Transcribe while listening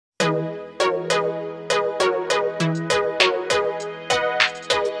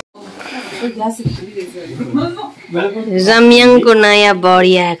Zamyang ko naya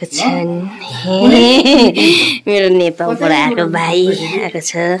body aako chhan. मेरो नेपालबाट आएको भाइ आएको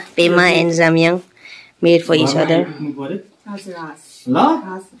छ. Pema and Zamyang made for each other.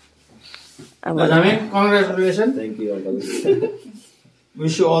 Zamyang, congratulations. Thank you.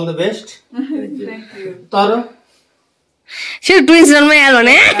 Wish you all the best. Thank you. Tara? She twins on my alone,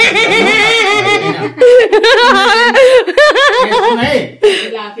 eh?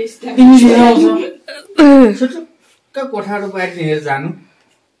 कोठाको बाहिर हेर जानु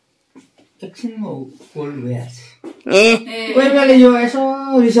एकछिनमा कोल्ड भइहाल्छ कोही बेला यो यसो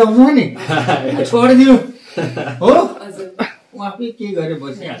रिसाउँछ नि छोडिदिनु हो आफै के गरे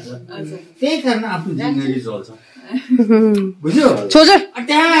बसिहाल्छ त्यही कारण आफ्नो जिन्दगी चल्छ बुझ्यो छोजर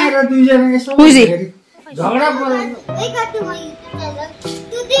त्यहाँ आएर दुईजना यसो झगडा पर्यो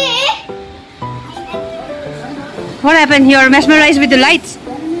What happened? You're mesmerized with the lights?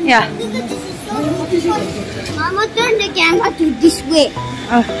 Yeah. Mama, turn the camera to this way.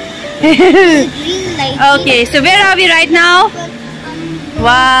 Okay, so where are we right now?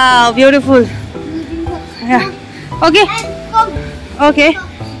 Wow, beautiful. Yeah. Okay. Okay.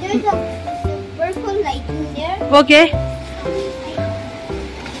 There's a purple light in there. Okay.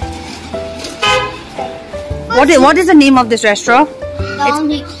 What is the name of this restaurant?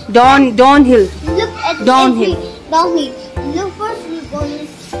 Downhill. Downhill. Look at Downhill. Downhill. Look first, you go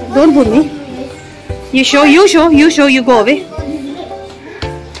this. Don't put me. You show, you go away.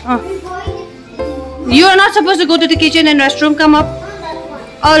 You are not supposed to go to the kitchen and restroom. Come up.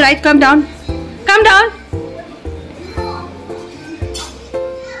 Alright, come down. Come down.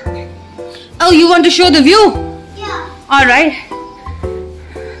 Oh, you want to show the view? Yeah. Alright.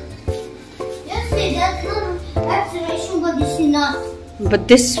 Just say that's the restroom, but this is not. But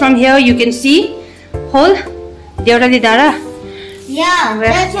this from here you can see whole Deodali Dara. Yeah,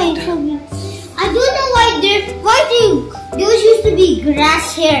 that's why it told me. I don't know why there used to be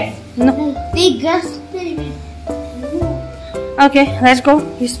grass here. No. Big grass. Okay, let's go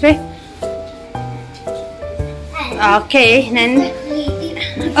this way. Okay, then.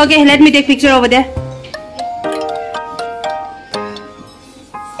 Okay, let me take picture over there.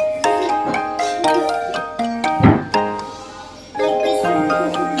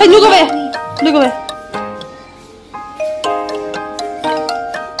 Hey, look away. Look away.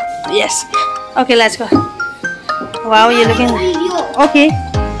 Yes. Okay, let's go. Wow, you're looking. Okay.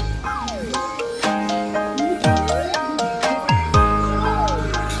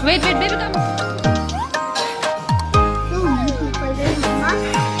 Wait, baby, come.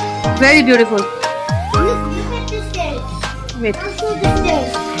 Very beautiful. Look at the stairs. Wait. I'll show the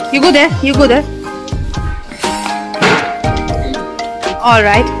stairs. You go there. You go there. All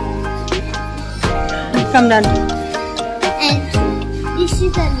right. Come down. And this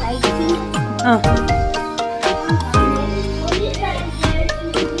is a lighting.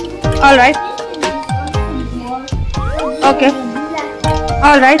 All right. Okay.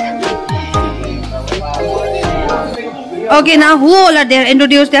 All right. Okay, now who all are there?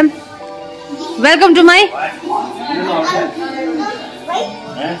 Introduce them. Welcome to my.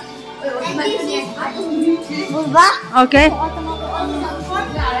 Okay.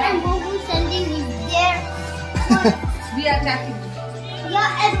 We are attacking.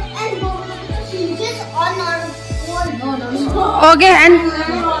 Yeah, and just on our phone. No. Okay, and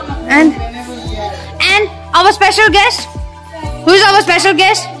our special guest. Who is our special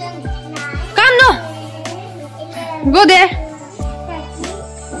guest? Come, no. Go there.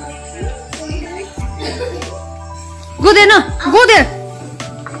 Go there, no. Go there.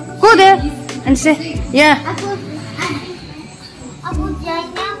 Go there and say, yeah.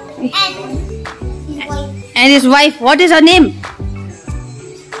 And his wife. What is her name?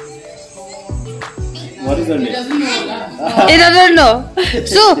 What is her name? He doesn't know.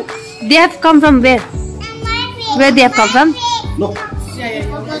 So, they have come from where? Where they have come from? No.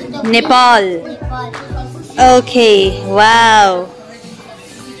 Nepal. Okay. Wow.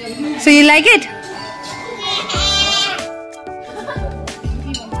 So you like it?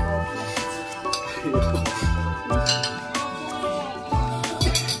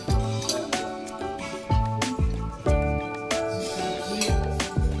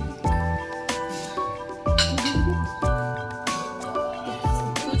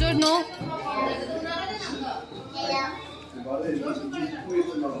 No.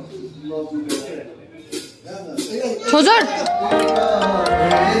 Huzur.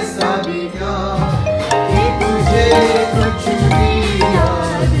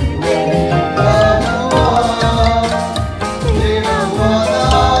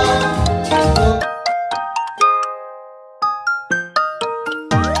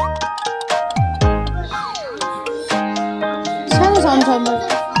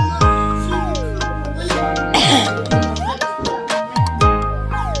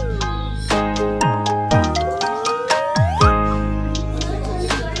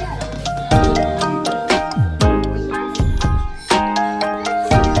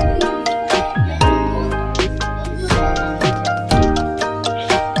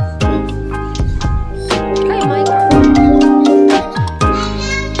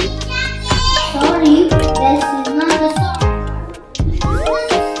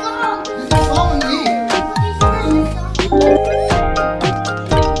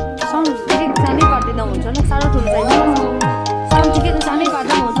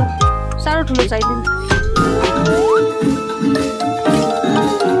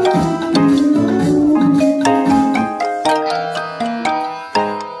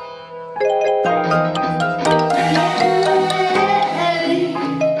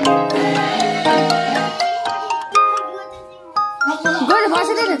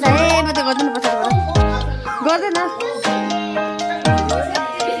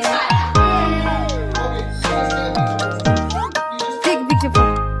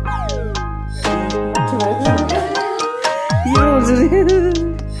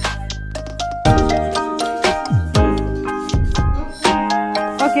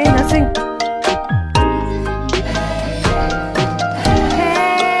 Okay, now sing.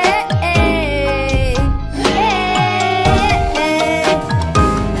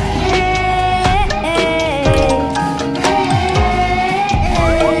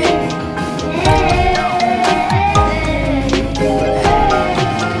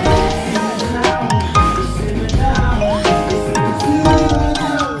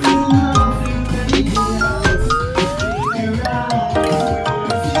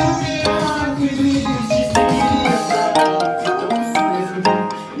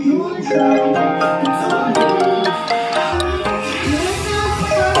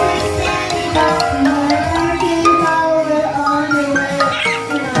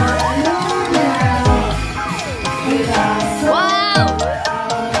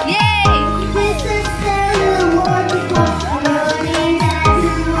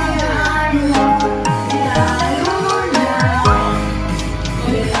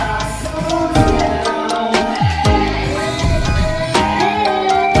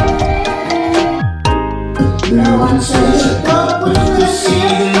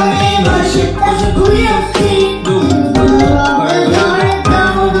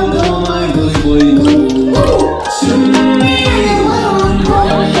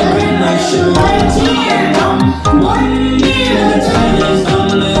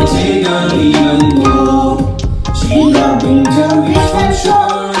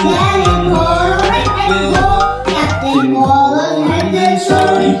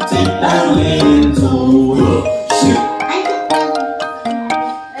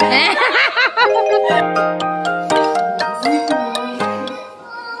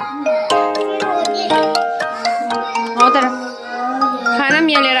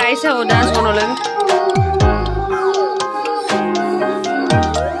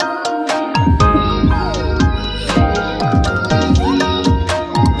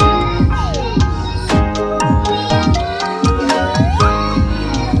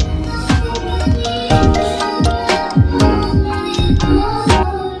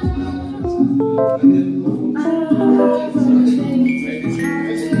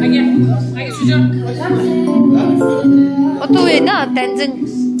 Tenzing.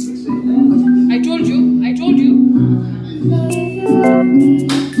 I told you.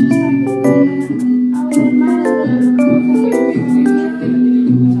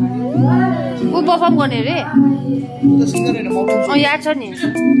 Who perform गर्ने रे? यहाँ छ नि.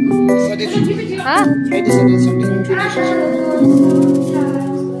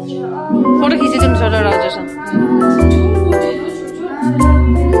 Photo खिचिदिनु छ र राजुसँग.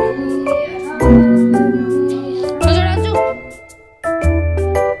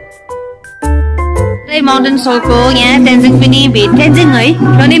 Mountain Solko, yeah, Tenzing Pini beat. Tenzing, right?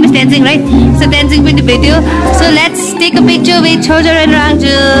 Your name is Tenzing, right? So Tenzing Pini video. So let's take a picture with Chojar and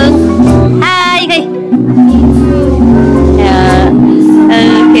Rangjung. Hi, guys. Yeah.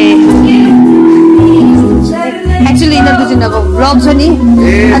 Okay. Actually, in the vlog, Sunny.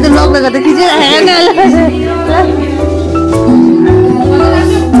 I don't vlog like that.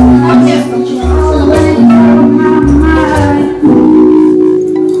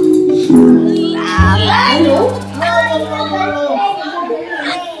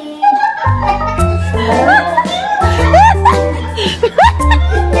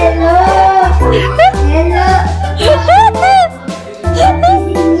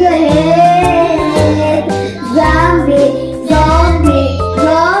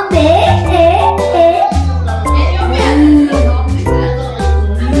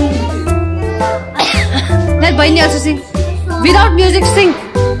 Baini also sing. Without music, sing.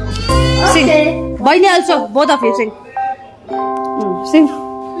 Sing. Baini also, both of you sing. Sing.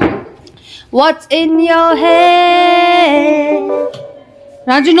 What's in your head?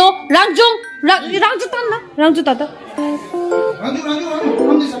 Ranju no? Rangjung! Ranju tanda. Ranju tanda.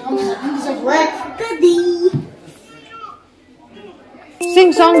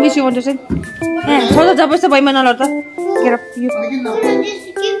 Sing song which you want to sing. Thoda jabasta baima na lorta. Get up. You. Just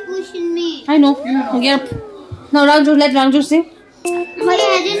keep pushing me. I know. Get up. Now Ranju, let Ranju sing. But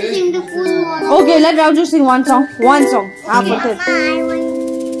I didn't sing the full one. Okay, let Ranju sing one song. One song. After that.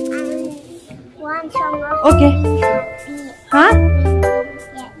 One song. Okay. Huh?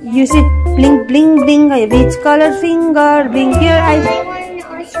 You see, blink, blink, blink. Which color finger? Blink your eyes.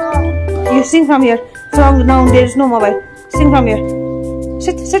 You sing from here. From now, there is no mobile. Sing from here.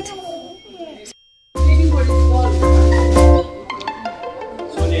 Sit, sit.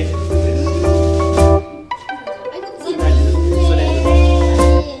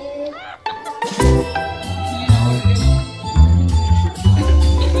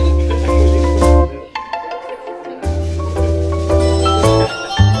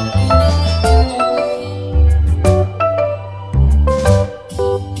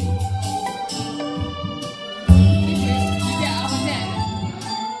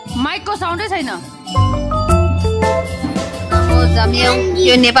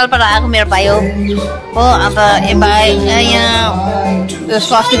 यो नेपालबाट आएको मेरो भाइ हो अन्त ए भाइ यहाँ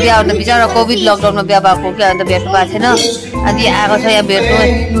स्वास्थ्य बिहा हुन बिचरा कोभिड लकडाउनमा बिहा भएको कि अन्त भेट्नु भएको थिएन अनि आएको छ यहाँ भेट्नु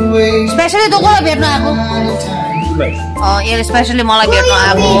स्पेसली त कसलाई भेट्नु आएको यसले स्पेसली मलाई भेट्नु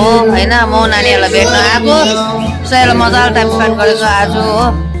आएको हो होइन म नानीहरूलाई भेट्नु आएको सो यसलाई मजाले टाइम स्पेन्ड गरेको आज हो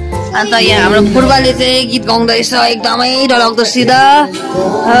अन्त यहाँ हाम्रो फुर्बाले चाहिँ गीत गाउँदैछ एकदमै डरलाग्दो सिधा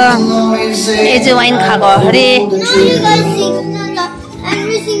यो चाहिँ वाइन खाएको अरे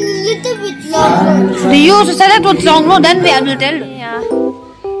यो select what song no then I will tell यहाँ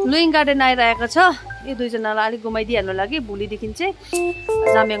लुइङ गार्डन आइरहेको छ यो दुईजनालाई अलिक घुमाइदिइहाल्नु लागि भोलिदेखि चाहिँ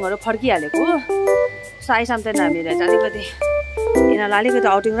जाम्याङहरू फर्किहालेको साइसाम्दैन हामीलाई चाहिँ अलिकति यिनीहरूलाई अलिकति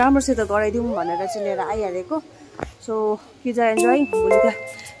आउटिङ राम्रोसित गराइदिउँ भनेर चाहिँ लिएर आइहालेको सो किज एन्जोय भोलि त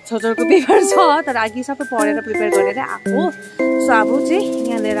छोटोको पेपर छ तर अघि सबै पढेर प्रिपेयर गरेर आएको सो अब चाहिँ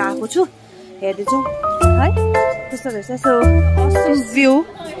यहाँ लिएर आएको छु हेर्दैछु है त्यस्तो रहेछ so view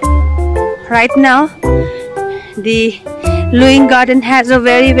right now the Luing Garden has a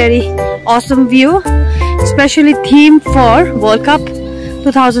very awesome view especially theme for World Cup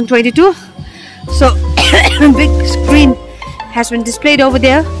 2022 so big screen has been displayed over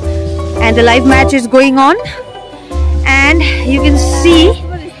there and the live match is going on and you can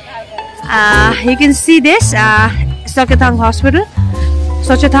see this Sokatang Hospital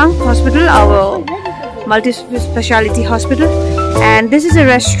our multi-speciality hospital and this is a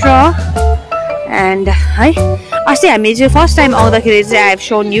restaurant and I mean first time I have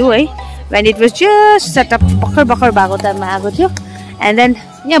shown you when it was just set up bakar bhako time ma aako थियो and then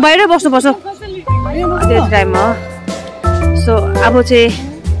यहाँ बाहिर बस्नु पर्छ त्यो टाइममा so अब चाहिँ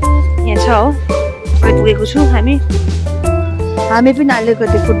यहाँ छ हो पुगेको छु हामी पनि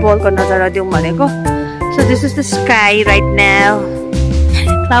अलिकति फुटबलको नजारा दिउँ भनेको so this is the sky right now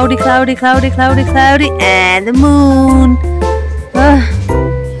cloudy and the moon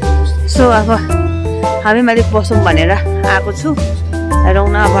so अब हामी अलिक बसौँ भनेर आएको छु हेरौँ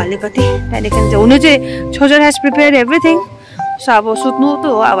न अब अलिकति त्यहाँदेखि चाहिँ हुनु चाहिँ छोजर हेज प्रिपेयर एभ्रिथिङ सो अब सुत्नु त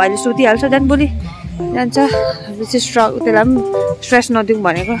हो अब अहिले सुतिहाल्छ त्यहाँदेखि भोलि जान्छ बेसी त्यसलाई पनि स्ट्रेस नदिउँ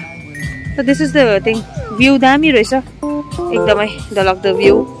भनेको so this is the thing view दामी रहेछ एकदमै डरलाग्दो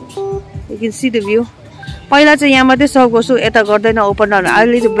view you can see the view पहिला चाहिँ यहाँ मात्रै सर्भ गर्छु यता गर्दैन ओपन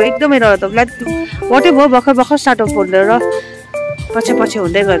अहिले चाहिँ एकदमै डरलाग्दो वाटै भयो भर्खर स्टार्ट अप हुँदै र पछि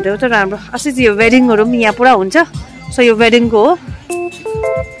हुँदै गर्दै त राम्रो अस्ति चाहिँ यो वेडिङहरू पनि यहाँ पुरा हुन्छ सो यो वेडिङको हो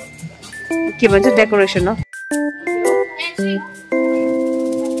के भन्छ डेकोरेसन हो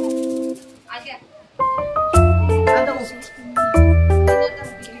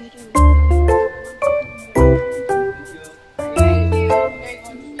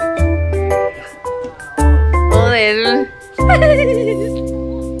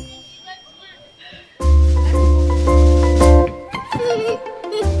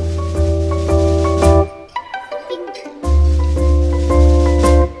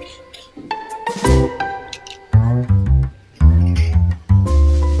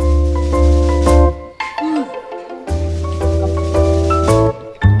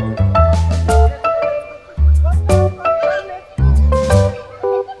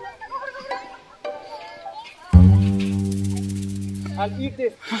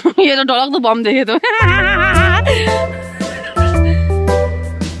ये तो डरलाग्दो बम देखे तो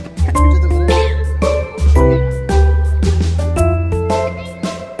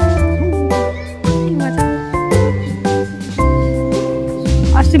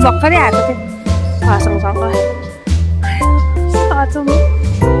अस्ति भर्खरै आएको थिएँ भाषणसँग साँचो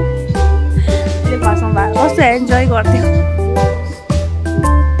भाषण भएको कस्तो एन्जोय गर्थ्यो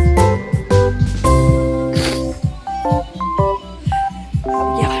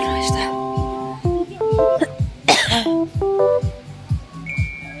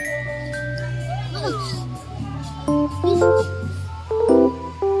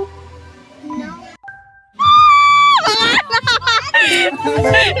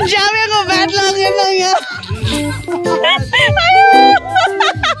Zamyang को बैट लगे ना यार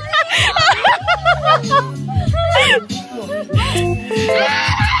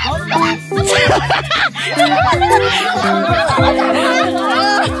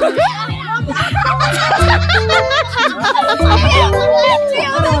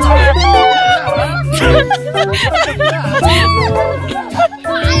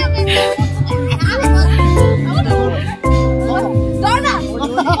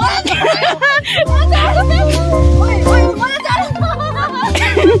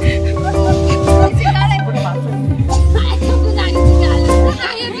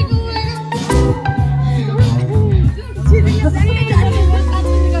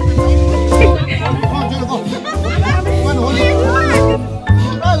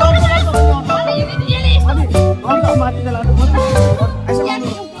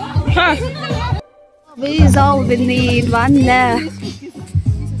We is all we need. One left.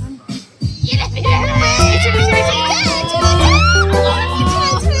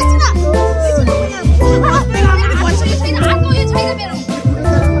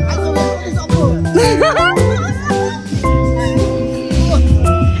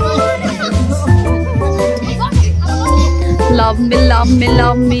 Love me, love me,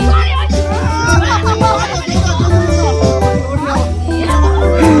 love me.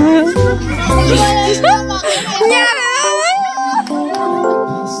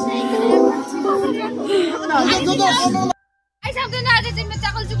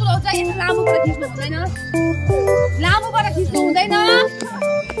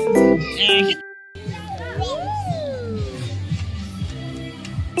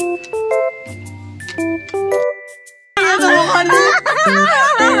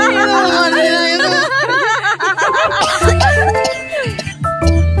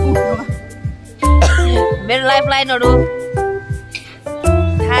 मेरो लाइफलाइनहरु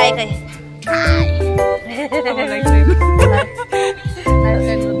हाय खै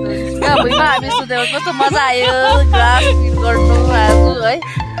भुइँमा हामी सुतेको कस्तो मजा आयो ग्लास फिल गर्नु आज है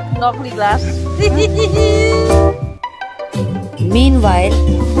नक्ली glass Meanwhile,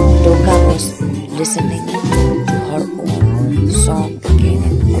 Doka was listening to her own song again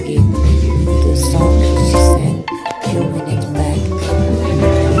and again. The song she sang a few minutes back.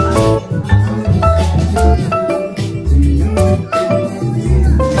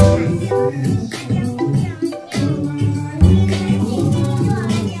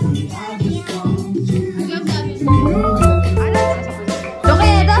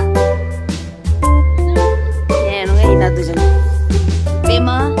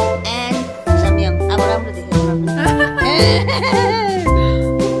 Pema and Zamyang.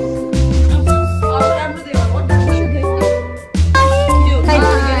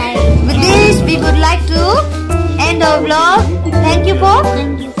 With this, we would like to end our vlog. Thank you for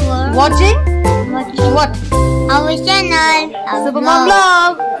watching. What? Our channel. Super Mom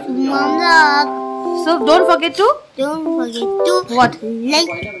Vlog. Mom Vlog. So don't forget to what?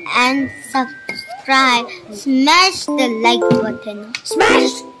 Like and subscribe. Smash the like button.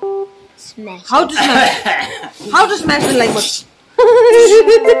 Smash. Smash. How to smash? How to smash the like button?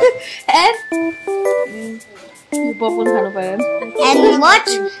 And popcorn khanu payo. And watch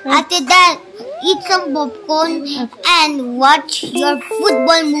after that. Eat some popcorn and watch your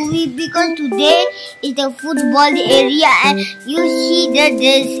football movie because today is the football area and you see that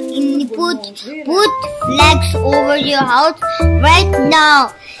there's put flags over your house right now.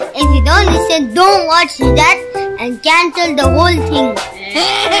 If you don't listen, don't watch that and cancel the whole thing.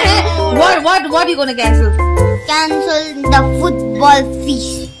 What are you gonna cancel? Cancel the football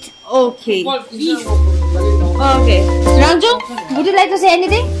feast. Okay. Okay. Ranju, would you like to say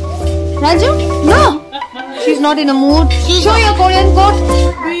anything? Ranju? No. She's not in a mood. Show your Korean coat.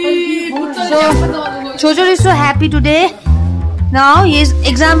 So, Chojo is so happy today. Now his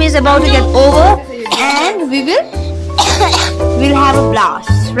exam is about to get over and we'll have a blast.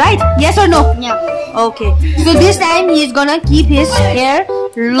 Right? Yes or no? Yeah. Okay. So this time he is gonna keep his hair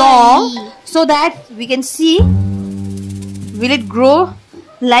long so that we can see will it grow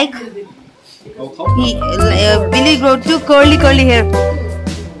like will it grow to curly hair?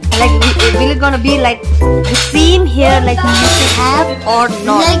 Like will it gonna be like the same hair like he used to have or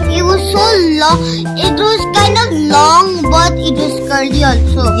not? Like it was so long. It was kind of long but it was curly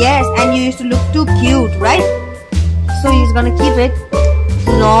also. Yes, and you used to look too cute, right? So he's gonna keep it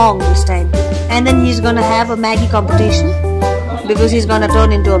long this time. And then he's gonna have a Maggie competition because he's gonna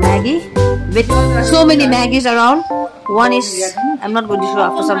turn into a Maggie with so many Maggies around. One is, I'm not going to show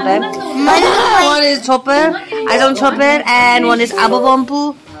after some time. One is Chopper, Aizong Chopper, and one is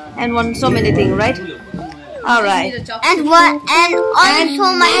Abavampu, and one so many things, right? Alright. And also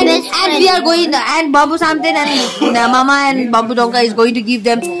my best friend. And we are going, and Babu Samten and Mama and Babu Donka is going to give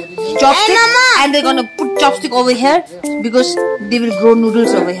them chopstick, and they're gonna put chopstick over here because they will grow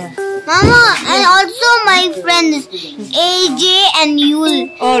noodles over here. Mama, and also my friends AJ and Yul.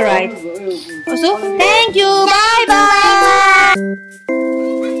 Alright. So, thank you. Bye bye.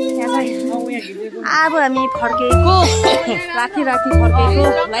 अब हामी फर्केको राति फर्केको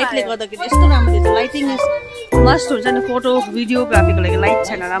लाइटले गर्दाखेरि यस्तो राम्रो देख्छ lighting must हुन्छ नि फोटो भिडियोग्राफीको लागि लाइट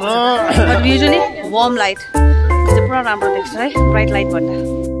छैन राम्रो बट युजुअली वार्म लाइट चाहिँ पुरा राम्रो देख्छ है ब्राइट लाइट भन्दा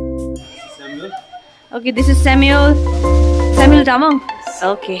okay this is Samuel Tamang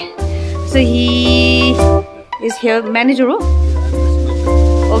okay so he is here manager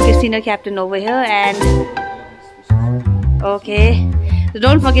okay senior captain over here and okay so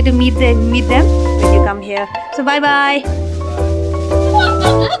don't forget to meet them when you come here so bye bye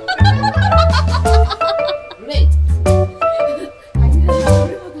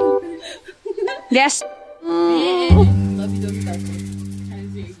gas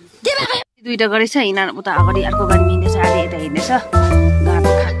दुईटा गाडी छ हिँड उता अगाडि अर्को गाडी हिँड्दैछ आधी यता हिँड्दैछ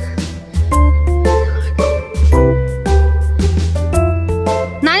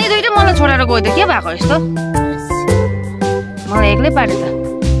नानी दुईटा मलाई छोडेर गयो त के भएको यस्तो मलाई एक्लै पार्यो त